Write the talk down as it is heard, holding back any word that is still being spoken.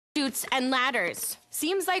chutes and ladders.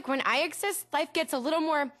 Seems like when I exist, life gets a little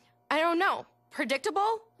more, I don't know,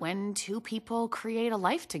 predictable? When two people create a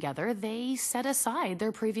life together, they set aside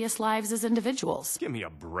their previous lives as individuals. Give me a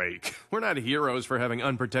break. We're not heroes for having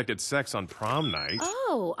unprotected sex on prom night.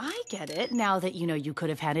 Oh, I get it. Now that you know you could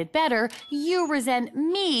have had it better, you resent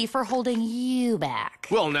me for holding you back.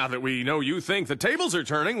 Well, now that we know you think the tables are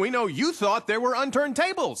turning, we know you thought there were unturned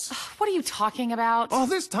tables. What are you talking about? All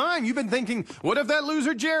this time, you've been thinking, what if that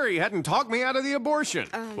loser Jerry hadn't talked me out of the abortion?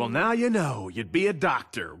 Well, now you know. You'd be a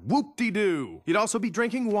doctor. Whoop-de-doo. You'd also be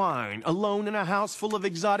drinking wine, alone in a house full of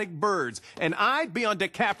exotic birds. And I'd be on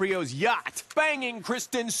DiCaprio's yacht, banging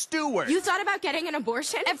Kristen Stewart. You thought about getting an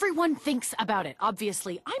abortion? Everyone thinks about it.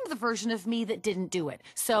 Obviously, I'm the version of me that didn't do it.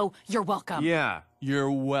 So, you're welcome. Yeah, you're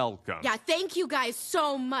welcome. Yeah, thank you guys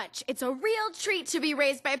so much. It's a real treat to be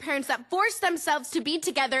raised by parents that force themselves to be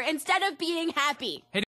together instead of being happy.